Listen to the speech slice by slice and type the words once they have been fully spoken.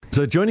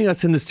So joining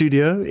us in the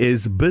studio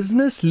is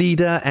business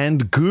leader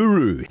and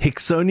guru,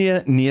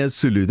 Hixonia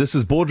Niyazulu. This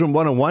is Boardroom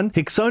 101.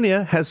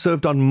 Hixonia has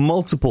served on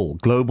multiple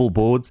global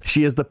boards.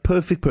 She is the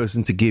perfect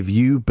person to give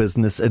you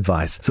business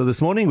advice. So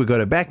this morning we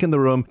got her back in the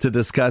room to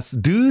discuss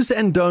do's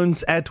and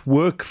don'ts at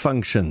work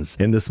functions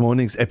in this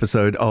morning's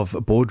episode of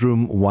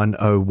Boardroom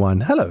 101.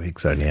 Hello,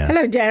 Hixonia.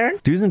 Hello,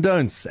 Darren. Do's and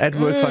don'ts at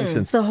work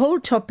functions. The whole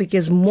topic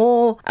is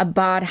more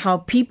about how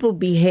people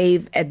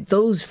behave at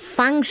those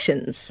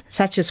functions,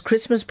 such as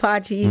Christmas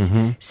parties,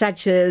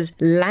 such as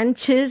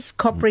lunches,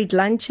 corporate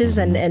lunches,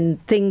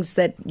 and things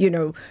that, you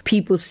know,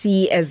 people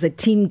see as the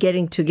team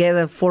getting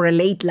together for a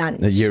late lunch.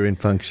 A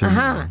year-end function.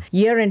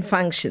 Year-end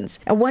functions.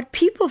 And what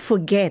people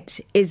forget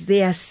is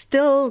they're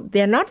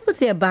not with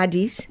their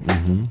buddies,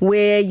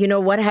 where, you know,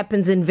 what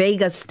happens in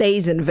Vegas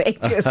stays in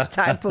Vegas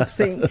type of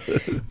thing.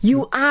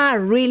 You are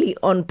really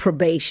on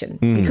probation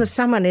because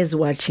someone is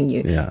watching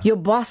you. Yeah. Your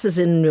boss is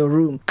in your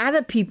room.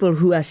 Other people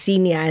who are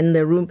senior are in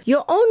the room.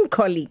 Your own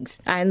colleagues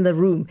are in the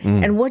room.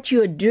 And what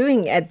you're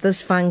doing at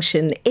this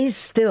function is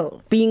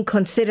still being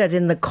considered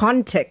in the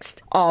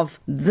context of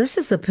this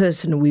is the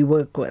person we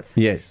work with.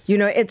 Yes. You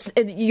know,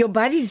 your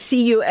buddies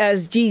see you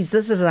as, geez,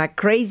 this is our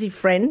crazy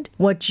friend.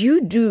 What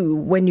you do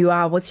when you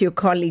are with your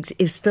colleagues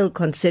is still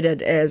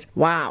considered as,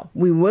 wow,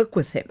 we work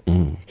with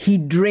him. He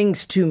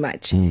drinks too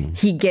much.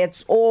 He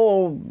gets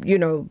all, you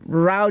know,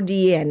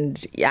 rowdy,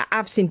 and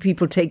I've seen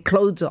people take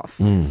clothes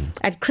off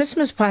at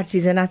Christmas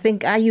parties, and I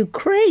think, are you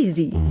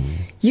crazy?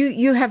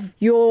 You have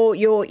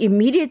your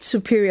immediate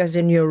superiors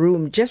in your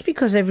room. Just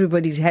because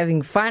everybody's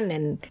having fun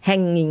and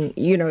hanging,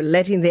 you know,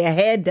 letting their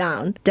hair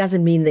down,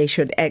 doesn't mean they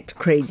should act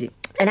crazy.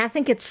 And I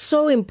think it's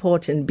so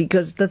important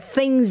because the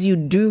things you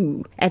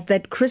do at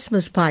that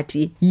Christmas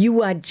party,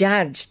 you are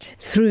judged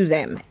through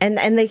them.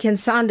 And they can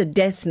sound a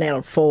death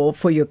knell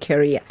for your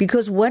career.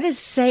 Because what is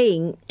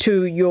saying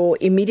to your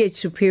immediate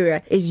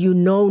superior is you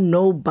know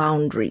no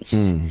boundaries.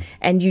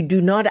 And you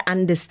do not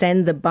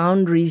understand the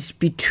boundaries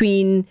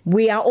between,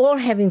 we are all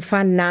having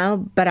fun now,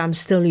 but I'm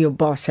still your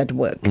boss at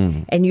work.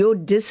 And you're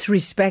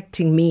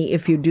disrespecting me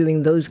if you're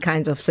doing those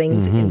kinds of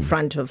things in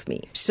front of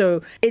me.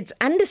 So it's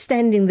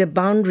understanding the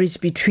boundaries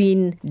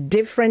between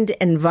different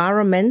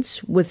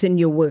environments within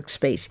your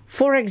workspace.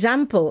 For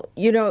example,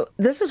 you know,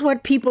 this is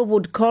what people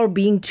would call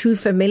being too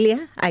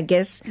familiar, I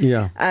guess.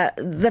 Yeah.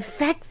 The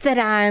fact that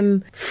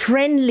I'm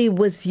friendly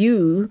with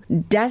you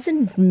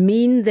doesn't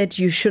mean that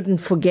you shouldn't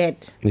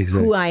forget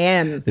who I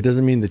am. It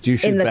doesn't mean that you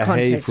should behave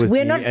context. with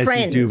We're me not as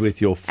friends. you do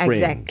with your friends.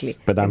 Exactly.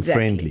 But I'm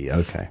friendly.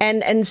 Okay.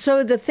 And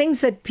so the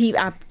things that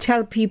I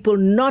tell people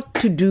not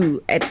to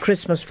do at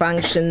Christmas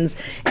functions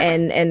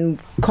and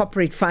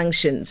corporate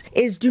functions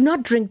is do not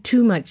drink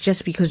too much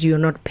just because you're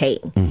not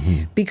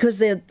paying. Because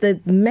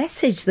the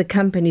message the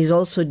company is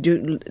also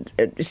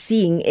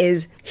seeing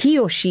is he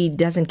or she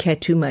doesn't care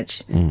too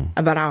much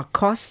about our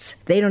costs.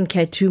 They don't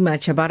care too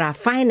much about our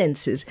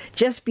finances.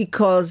 Just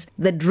because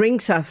the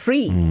drinks are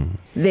free,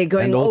 they're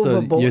going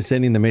overboard. And also, you're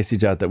sending the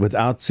message out that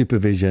without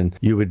supervision,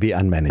 you would be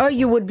unmanageable. Oh,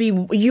 you would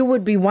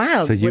be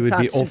wild. So you would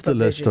be supervision. off the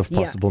list of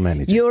possible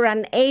managers. You're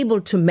unable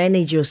to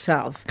manage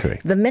yourself.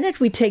 Correct. The minute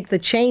we take the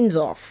chains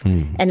off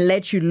and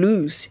let you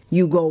loose,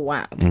 you go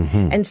wild.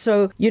 And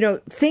so, you know,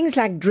 things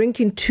like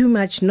drinking too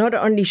much not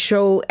only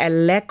show a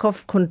lack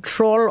of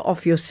control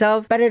of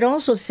yourself, but it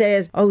also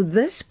says, oh,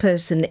 this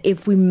person,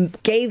 if we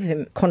gave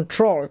him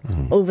control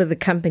over the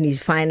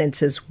company's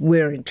finances,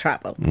 we're in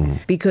trouble.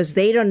 Because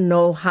they don't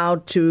know how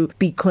to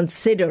be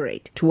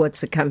considerate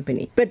towards the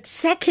company. But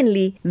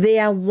secondly, they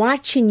are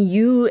watching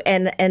you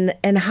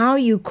and how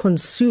you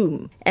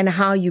consume and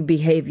how you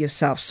behave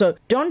yourself. So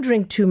don't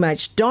drink too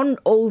much.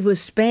 Don't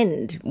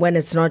overspend when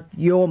it's not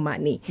your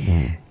money.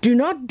 Do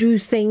not do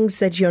things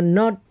that you're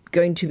not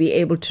going to be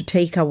able to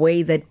take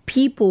away that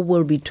people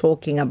will be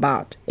talking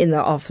about in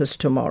the office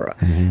tomorrow.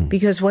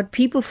 Because what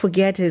people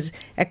forget is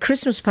a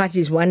Christmas party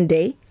is one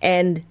day,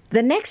 and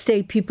the next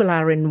day people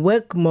are in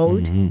work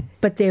mode,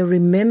 but they're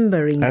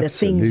remembering the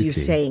things you're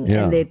saying,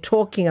 and they're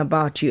talking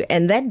about you,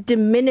 and that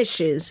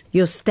diminishes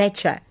your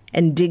stature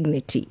and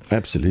dignity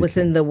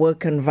within the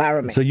work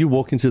environment. So you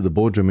walk into the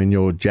boardroom in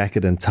your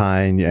jacket and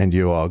tie, and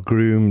you are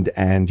groomed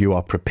and you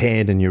are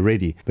prepared and you're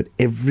ready. But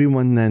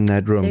everyone in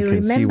that room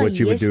can see what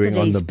you were doing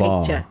on the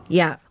bar. Picture.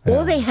 Yeah.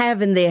 All they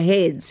have in their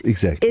heads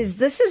is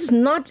this is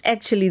not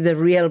actually the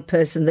real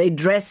person. They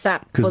dress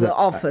up for the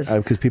office.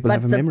 Because people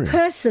have a memory. But the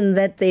person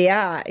that they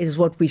are is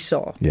what we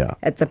saw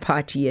at the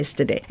party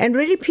yesterday. And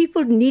really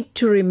people need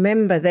to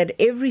remember that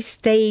every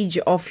stage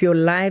of your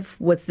life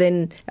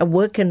within a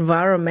work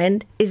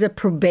environment is a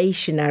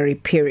probationary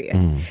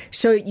period.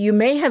 So you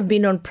may have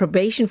been on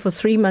probation for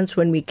 3 months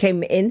when we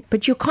came in,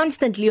 but you're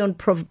constantly on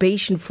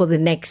probation for the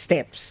next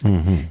steps.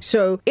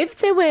 So if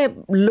they were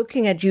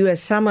looking at you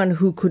as someone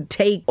who could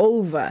take take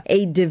over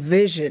a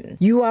division,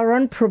 you are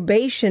on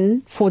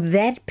probation for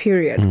that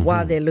period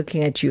while they're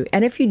looking at you.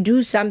 And if you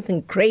do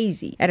something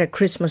crazy at a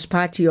Christmas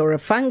party or a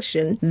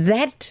function,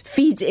 that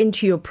feeds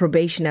into your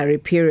probationary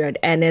period,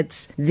 and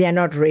they're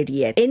not ready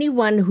yet.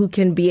 Anyone who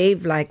can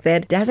behave like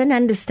that doesn't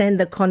understand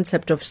the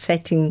concept of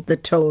setting the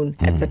tone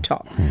at the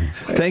top.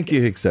 Thank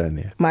you,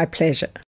 Hixonia. My pleasure.